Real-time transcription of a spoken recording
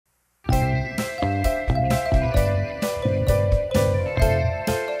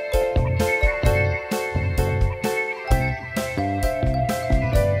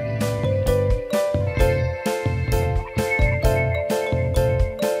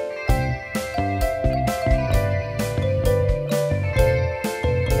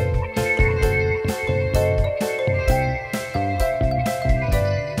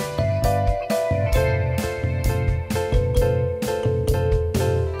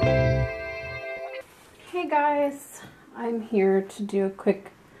guys, I'm here to do a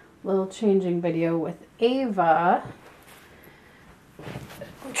quick little changing video with Ava.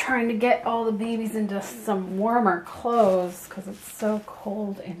 I'm trying to get all the babies into some warmer clothes because it's so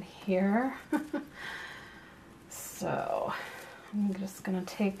cold in here. So I'm just gonna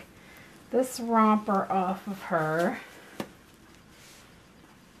take this romper off of her.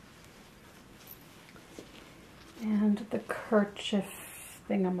 And the kerchief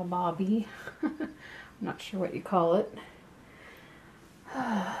thingamabobby. I'm not sure what you call it.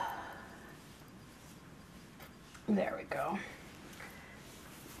 There we go.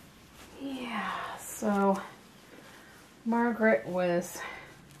 Yeah, so Margaret was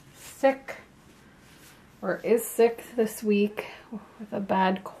sick, or is sick this week with a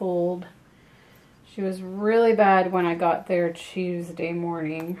bad cold. She was really bad when I got there Tuesday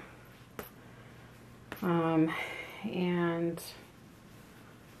morning.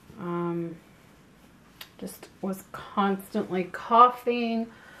 Just was constantly coughing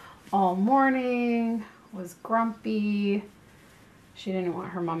all morning, was grumpy. She didn't want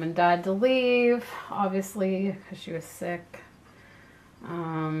her mom and dad to leave, obviously, because she was sick.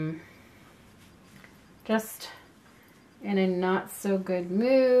 Just in a not so good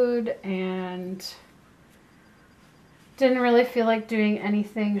mood and didn't really feel like doing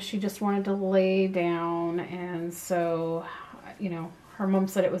anything. She just wanted to lay down, and so, you know, her mom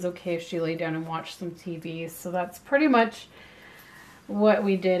said it was okay if she lay down and watched some TV. So that's pretty much what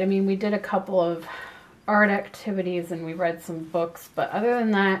we did. I mean, we did a couple of art activities and we read some books, but other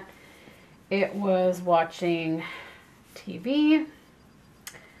than that, it was watching TV.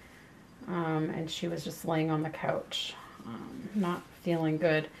 And she was just laying on the couch, not feeling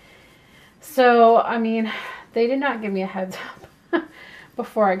good. So, I mean, they did not give me a heads up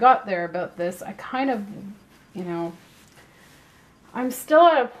before I got there about this. I kind of, you know, I'm still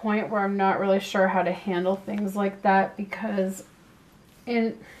at a point where I'm not really sure how to handle things like that, because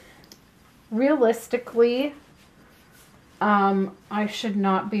realistically, I should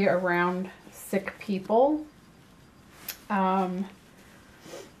not be around sick people. That's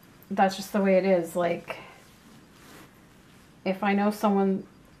just the way it is. Like, if I know someone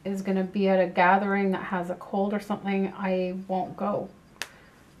is going to be at a gathering that has a cold or something, I won't go.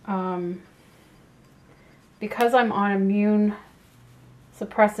 Because I'm on immune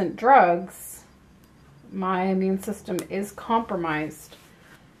suppressant drugs, my immune system is compromised.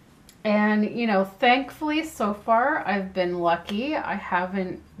 And, you know, thankfully so far I've been lucky. I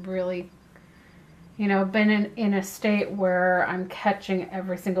haven't really, you know, been in a state where I'm catching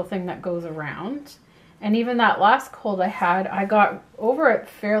every single thing that goes around. And even that last cold I had, I got over it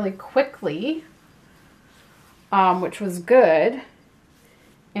fairly quickly, which was good.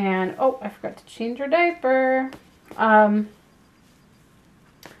 And, oh, I forgot to change her diaper.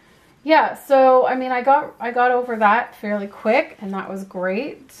 Yeah, so, I mean, I got over that fairly quick, and that was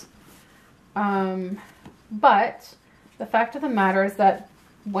great. But the fact of the matter is that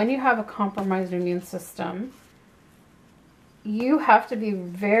when you have a compromised immune system, you have to be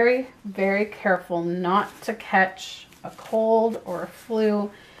very, very careful not to catch a cold or a flu,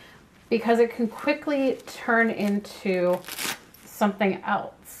 because it can quickly turn into something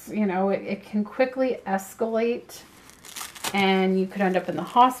else. You know, it can quickly escalate, and you could end up in the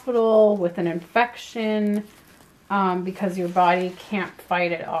hospital with an infection because your body can't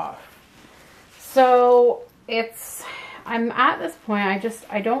fight it off. So I'm at this point,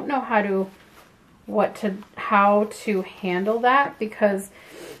 I don't know how to handle that, because,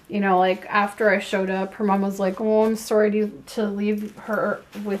 you know, like, after I showed up, her mom was like, oh, I'm sorry to leave her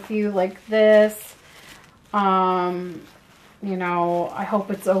with you like this. You know, I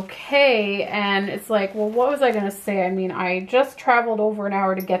hope it's okay. And it's like, well, what was I going to say? I mean, I just traveled over an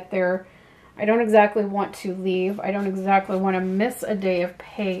hour to get there. I don't exactly want to leave. I don't exactly want to miss a day of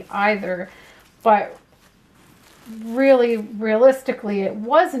pay either. But really, realistically, it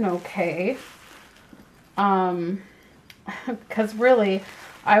wasn't okay. Because really,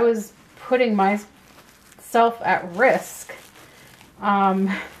 I was putting myself at risk.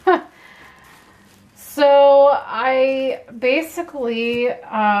 So I basically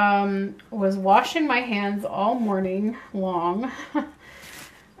was washing my hands all morning long.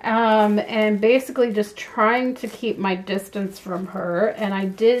 And basically just trying to keep my distance from her. And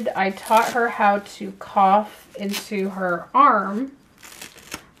I taught her how to cough into her arm,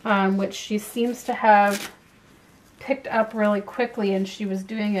 which she seems to have picked up really quickly, and she was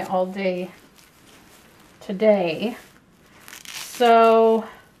doing it all day today. So,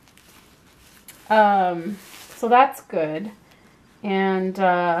 so that's good. And,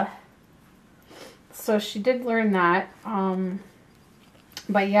 so she did learn that.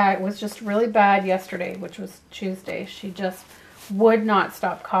 But yeah, it was just really bad yesterday, which was Tuesday. She just would not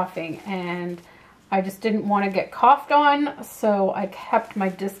stop coughing, and I just didn't want to get coughed on, so I kept my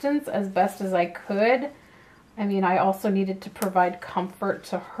distance as best as I could. I mean, I also needed to provide comfort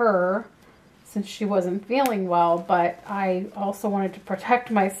to her since she wasn't feeling well, but I also wanted to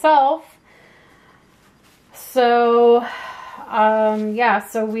protect myself. So, yeah,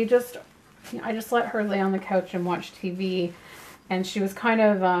 so I just let her lay on the couch and watch TV, and she was kind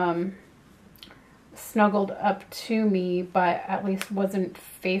of snuggled up to me, but at least wasn't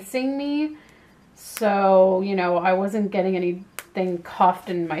facing me. So, you know, I wasn't getting anything coughed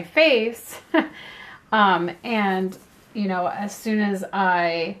in my face. And, you know, as soon as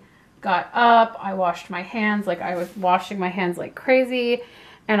I got up, I washed my hands. Like, I was washing my hands like crazy.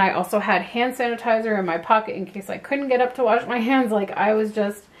 And I also had hand sanitizer in my pocket in case I couldn't get up to wash my hands. Like, I was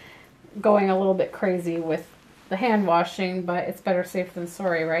just going a little bit crazy with the hand washing, but it's better safe than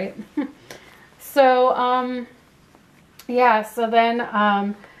sorry, right? So, yeah, so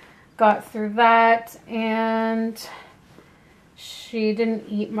then, got through that, and she didn't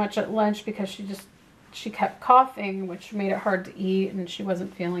eat much at lunch because she kept coughing, which made it hard to eat, and she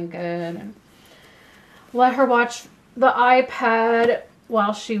wasn't feeling good. And let her watch the iPad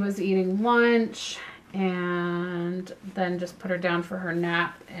while she was eating lunch, and then just put her down for her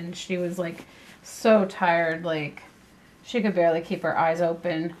nap. And she was like so tired, like she could barely keep her eyes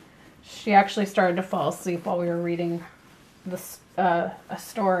open. She actually started to fall asleep while we were reading a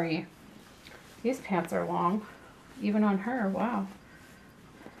story. These pants are long, even on her. Wow.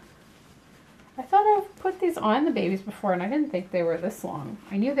 I thought I've put these on the babies before, and I didn't think they were this long.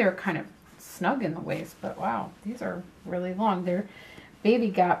 I knew they were kind of snug in the waist, but wow, these are really long. They're baby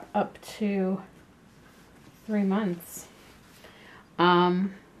gap up to 3 months.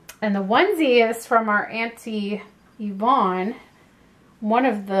 And the onesie is from our Auntie Yvonne, one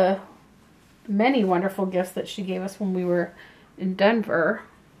of the many wonderful gifts that she gave us when we were in Denver.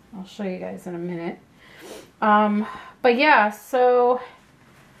 I'll show you guys in a minute. But yeah, so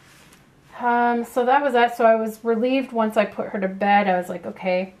that was that. So I was relieved once I put her to bed. I was like,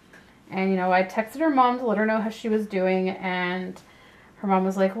 okay. And, you know, I texted her mom to let her know how she was doing, and her mom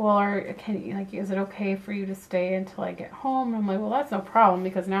was like, well, is it okay for you to stay until I get home? And I'm like, well, that's no problem,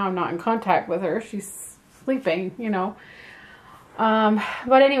 because now I'm not in contact with her. She's sleeping, you know.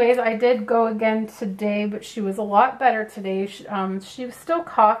 But anyways, I did go again today, but she was a lot better today. She was still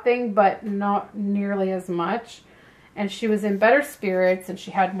coughing, but not nearly as much. And she was in better spirits, and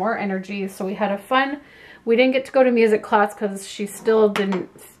she had more energy. So we had we didn't get to go to music class because she still didn't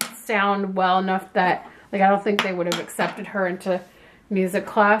sound well enough that, like, I don't think they would have accepted her into music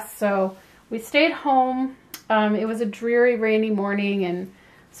class. So we stayed home. It was a dreary, rainy morning, and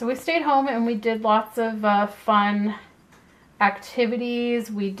so we stayed home and we did lots of fun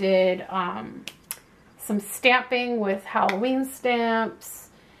activities. We did some stamping with Halloween stamps.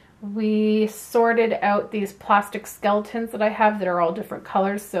 We sorted out these plastic skeletons that I have that are all different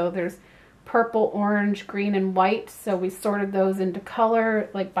colors. So there's purple, orange, green, and white. So we sorted those into color,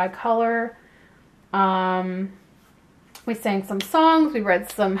 like by color. We sang some songs. We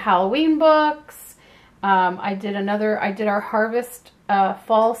read some Halloween books. I did our harvest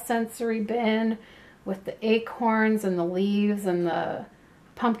fall sensory bin with the acorns and the leaves and the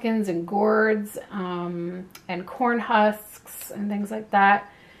pumpkins and gourds, and corn husks and things like that.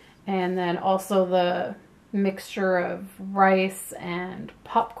 And then also the mixture of rice and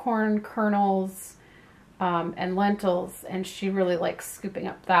popcorn kernels, and lentils. And she really likes scooping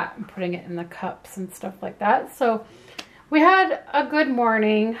up that and putting it in the cups and stuff like that. So we had a good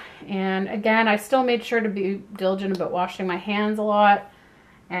morning. And again, I still made sure to be diligent about washing my hands a lot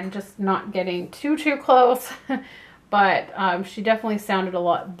and just not getting too close. But she definitely sounded a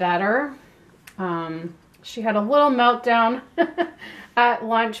lot better. She had a little meltdown at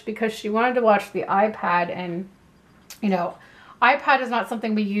lunch because she wanted to watch the iPad, and, you know, iPad is not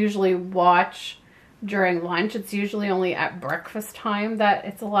something we usually watch during lunch. It's usually only at breakfast time that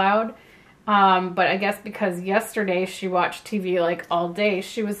it's allowed. But I guess because yesterday she watched TV like all day,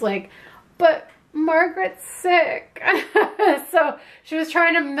 she was like, but Margaret's sick. So she was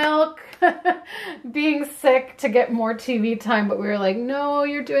trying to milk being sick to get more TV time, but we were like, no,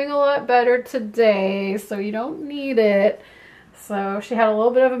 you're doing a lot better today, so you don't need it. So she had a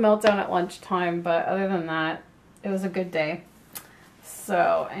little bit of a meltdown at lunchtime, but other than that, it was a good day.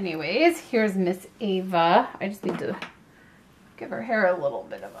 So anyways, here's Miss Ava. I just need to give her hair a little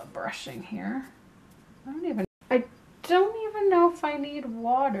bit of a brushing here. I don't even know if I need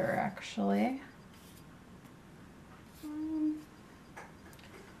water, actually.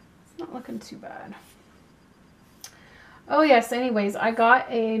 It's not looking too bad. Oh yes, anyways, I got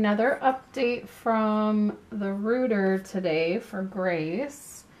another update from the rooter today for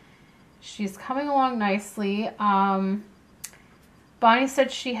Grace. She's coming along nicely. Bonnie said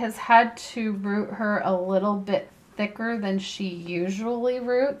she has had to root her a little bit thicker than she usually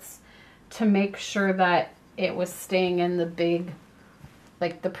roots to make sure that it was staying in the big,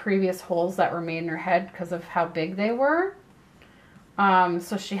 like the previous holes that were made in her head because of how big they were.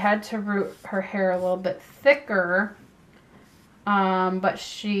 So she had to root her hair a little bit thicker. But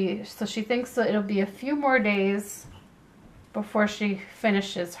she thinks that it'll be a few more days before she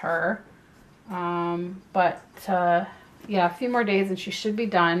finishes her. Yeah, a few more days and she should be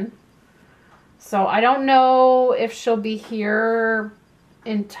done. So I don't know if she'll be here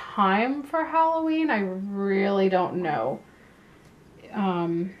in time for Halloween. I really don't know.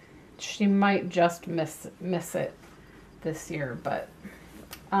 She might just miss it this year, but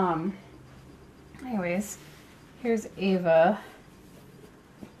anyways, here's Ava.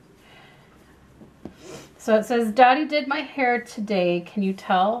 So it says, Daddy did my hair today. Can you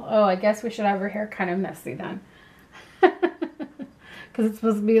tell? Oh, I guess we should have her hair kind of messy then. Because it's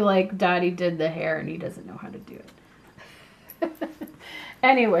supposed to be like Daddy did the hair and he doesn't know how to do it.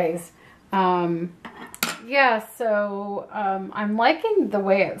 Anyways, yeah, so I'm liking the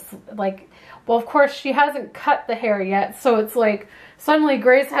way it's like, well, of course she hasn't cut the hair yet. So it's like suddenly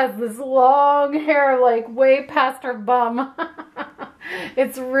Grace has this long hair like way past her bum.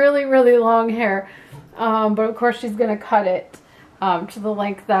 It's really, really long hair. But of course she's going to cut it to the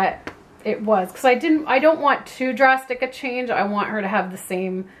length that it was, because I don't want too drastic a change. I want her to have the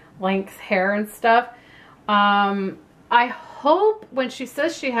same length hair and stuff. I hope when she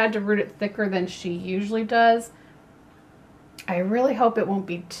says she had to root it thicker than she usually does, I really hope it won't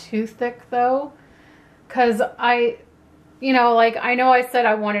be too thick though, because you know, like I know I said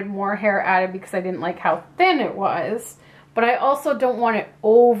I wanted more hair added because I didn't like how thin it was, but I also don't want it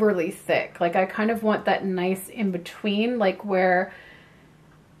overly thick. Like I kind of want that nice in between, like where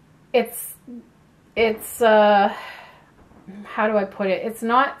it's how do I put it? It's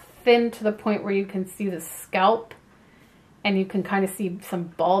not thin to the point where you can see the scalp and you can kind of see some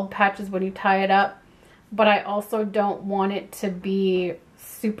bald patches when you tie it up. But I also don't want it to be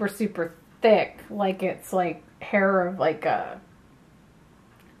super, super thick, like it's like hair of like a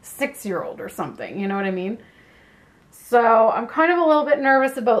 6-year-old or something, you know what I mean? So I'm kind of a little bit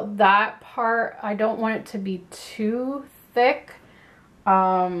nervous about that part. I don't want it to be too thick.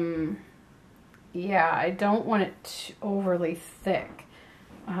 Yeah, I don't want it overly thick.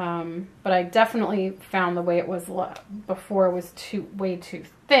 But I definitely found the way it was before was way too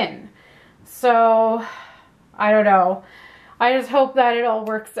thin. So I don't know. I just hope that it all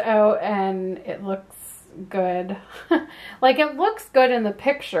works out and it looks good. Like it looks good in the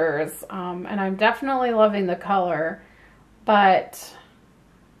pictures, and I'm definitely loving the color, but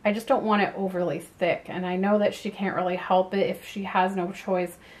I just don't want it overly thick. And I know that she can't really help it if she has no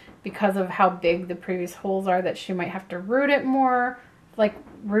choice because of how big the previous holes are, that she might have to root it more, like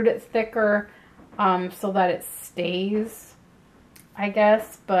root it thicker, so that it stays, I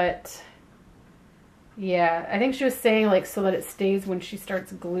guess. But yeah, I think she was saying like so that it stays when she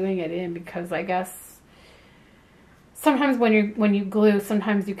starts gluing it in, because I guess sometimes when you glue,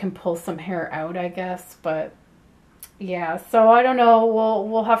 sometimes you can pull some hair out, I guess. But yeah, so I don't know,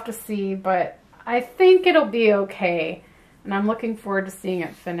 we'll have to see, but I think it'll be okay. And I'm looking forward to seeing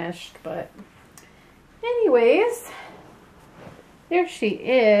it finished. But anyways, there she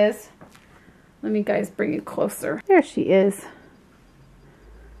is. Let me guys bring you closer. There she is.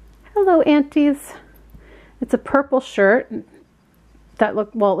 Hello, aunties. It's a purple shirt.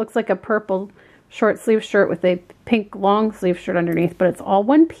 Well, it looks like a purple short sleeve shirt with a pink long sleeve shirt underneath, but it's all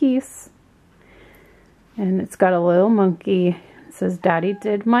one piece. And it's got a little monkey. It says, Daddy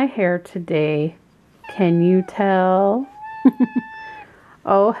did my hair today. Can you tell?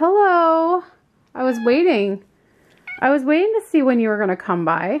 Oh, hello. I was waiting. I was waiting to see when you were going to come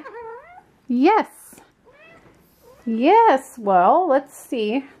by. Yes. Yes. Well, let's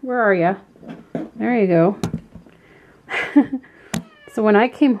see. Where are you? There you go. So when I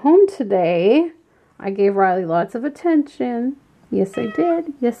came home today, I gave Riley lots of attention. Yes, I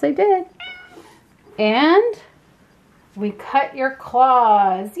did. Yes, I did. And we cut your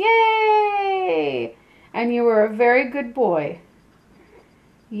claws. Yay! And you were a very good boy.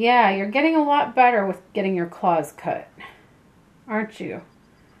 Yeah, you're getting a lot better with getting your claws cut, aren't you?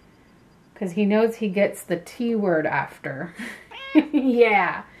 Because he knows he gets the T word after.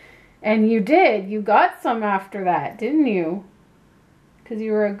 Yeah. And you did. You got some after that, didn't you? Because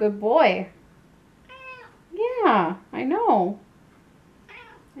you were a good boy. Yeah, I know.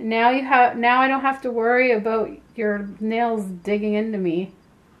 And now I don't have to worry about your nails digging into me.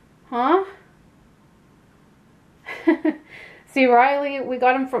 Huh? See, Riley, we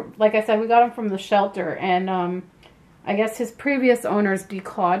got him from, like I said, we got him from the shelter, and I guess his previous owners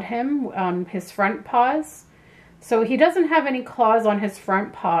declawed him, his front paws. So he doesn't have any claws on his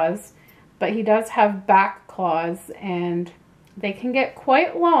front paws, but he does have back claws, and they can get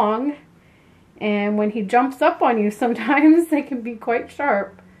quite long. And when he jumps up on you, sometimes they can be quite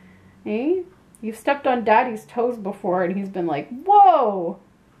sharp. Eh? You've stepped on Daddy's toes before, and he's been like, whoa!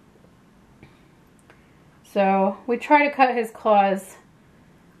 So we try to cut his claws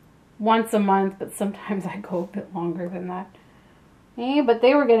once a month, but sometimes I go a bit longer than that. Eh? But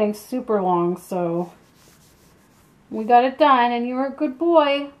they were getting super long, so we got it done, and you were a good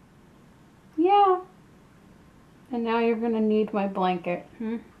boy. Yeah. And now you're going to need my blanket.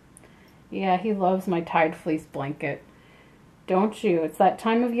 Yeah, he loves my Tide fleece blanket. Don't you? It's that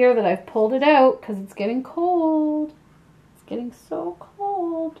time of year that I've pulled it out because it's getting cold. It's getting so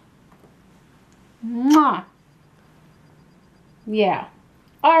cold. Mwah. Yeah.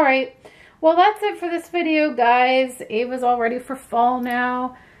 All right. Well, that's it for this video, guys. Ava's all ready for fall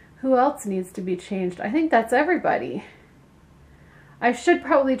now. Who else needs to be changed? I think that's everybody. I should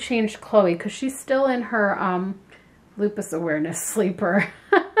probably change Chloe because she's still in her lupus awareness sleeper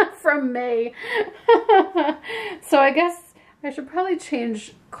from May. So I guess I should probably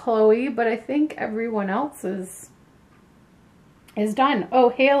change Chloe, but I think everyone else is done. Oh,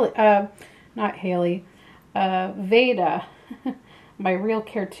 Haley, not Haley, Veda, my Real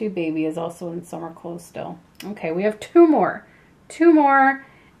Care 2 baby, is also in summer clothes still. Okay, we have two more,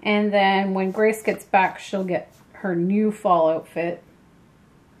 and then when Grace gets back, she'll get her new fall outfit,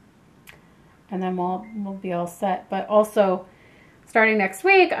 and then we'll be all set. But also, starting next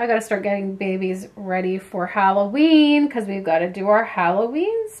week, I got to start getting babies ready for Halloween, because we've got to do our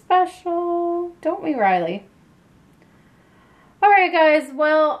Halloween special, don't we, Riley? Alright guys,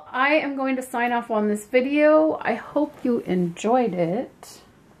 well, I am going to sign off on this video. I hope you enjoyed it.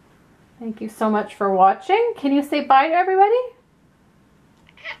 Thank you so much for watching. Can you say bye to everybody?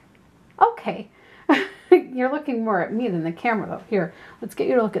 Okay. You're looking more at me than the camera though. Here, let's get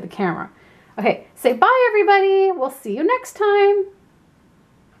you to look at the camera. Okay, say bye everybody. We'll see you next time.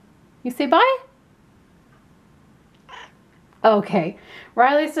 You say bye? Okay.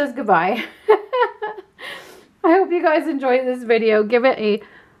 Riley says goodbye. I hope you guys enjoyed this video. Give it a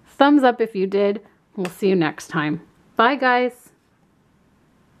thumbs up if you did. We'll see you next time. Bye, guys.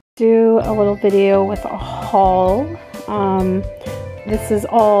 Do a little video with a haul. This is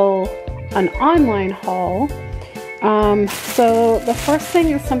all an online haul. So the first thing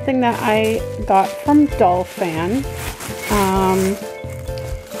is something that I got from Dolphin.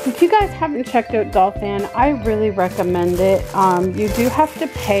 If you guys haven't checked out Dolphin, I really recommend it. You do have to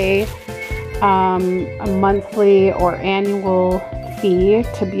pay a monthly or annual fee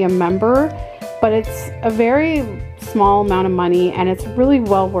to be a member, but it's a very small amount of money, and it's really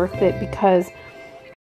well worth it because